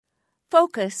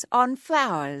Focus on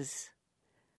flowers.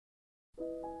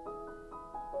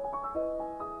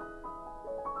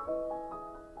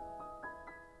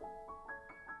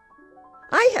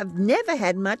 I have never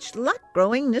had much luck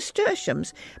growing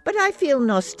nasturtiums, but I feel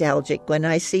nostalgic when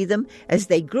I see them, as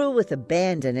they grew with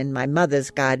abandon in my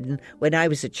mother's garden when I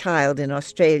was a child in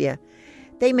Australia.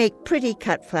 They make pretty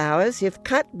cut flowers if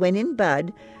cut when in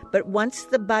bud, but once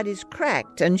the bud is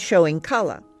cracked and showing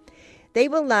color. They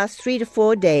will last 3 to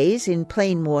 4 days in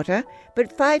plain water,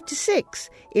 but 5 to 6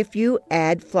 if you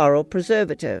add floral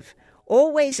preservative.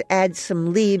 Always add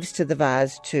some leaves to the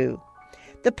vase too.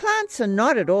 The plants are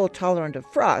not at all tolerant of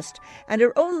frost and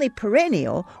are only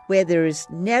perennial where there is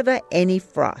never any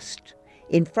frost.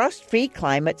 In frost-free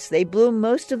climates, they bloom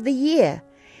most of the year.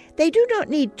 They do not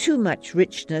need too much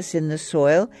richness in the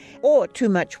soil or too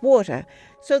much water,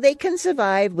 so they can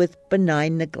survive with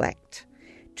benign neglect.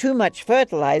 Too much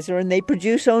fertilizer and they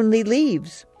produce only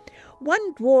leaves.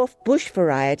 One dwarf bush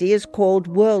variety is called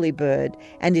whirlybird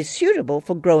and is suitable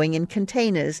for growing in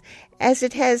containers as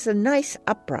it has a nice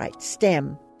upright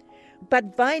stem.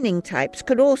 But vining types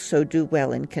could also do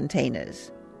well in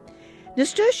containers.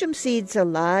 Nasturtium seeds are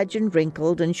large and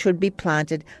wrinkled and should be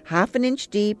planted 1/2 inch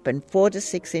deep and 4 to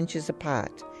 6 inches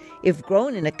apart. If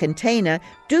grown in a container,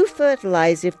 do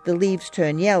fertilize if the leaves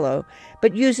turn yellow,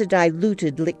 but use a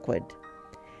diluted liquid.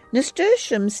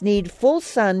 Nasturtiums need full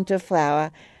sun to flower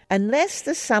unless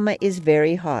the summer is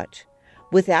very hot.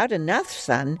 Without enough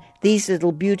sun, these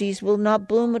little beauties will not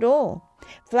bloom at all.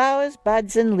 Flowers,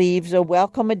 buds, and leaves are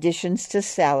welcome additions to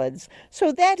salads,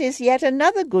 so that is yet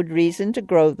another good reason to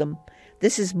grow them.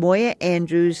 This is Moya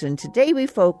Andrews, and today we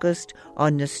focused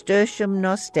on nasturtium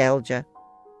nostalgia.